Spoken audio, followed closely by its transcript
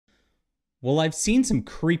Well, I've seen some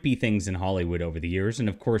creepy things in Hollywood over the years, and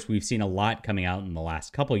of course, we've seen a lot coming out in the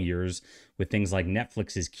last couple years with things like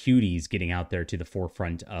Netflix's Cuties getting out there to the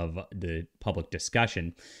forefront of the public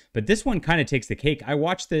discussion. But this one kind of takes the cake. I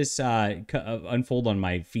watched this unfold on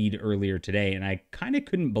my feed earlier today, and I kind of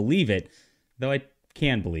couldn't believe it, though I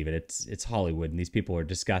can believe it. It's Hollywood, and these people are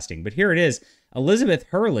disgusting. But here it is. Elizabeth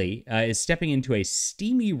Hurley is stepping into a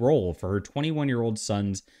steamy role for her 21-year-old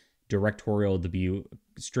son's directorial debut,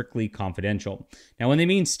 Strictly Confidential. Now, when they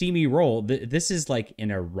mean steamy role, this is like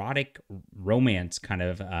an erotic romance kind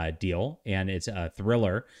of deal, and it's a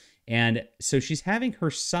thriller. And so she's having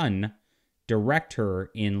her son direct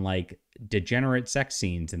her in like degenerate sex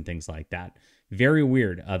scenes and things like that. Very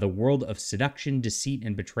weird. The world of seduction, deceit,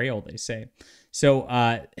 and betrayal, they say. So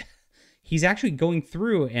he's actually going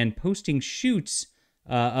through and posting shoots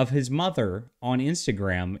of his mother on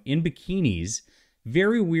Instagram in bikinis.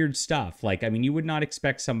 Very weird stuff. Like, I mean, you would not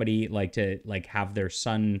expect somebody like to like have their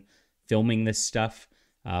son filming this stuff.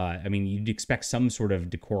 I mean, you'd expect some sort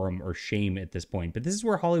of decorum or shame at this point, but this is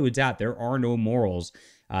where Hollywood's at. There are no morals.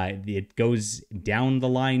 It goes down the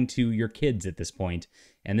line to your kids at this point,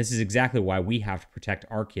 and this is exactly why we have to protect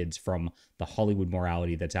our kids from the Hollywood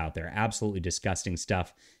morality that's out there. Absolutely disgusting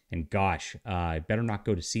stuff. And gosh, I better not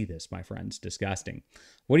go to see this, my friends. Disgusting.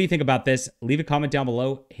 What do you think about this? Leave a comment down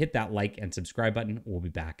below. Hit that like and subscribe button. We'll be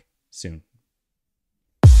back soon.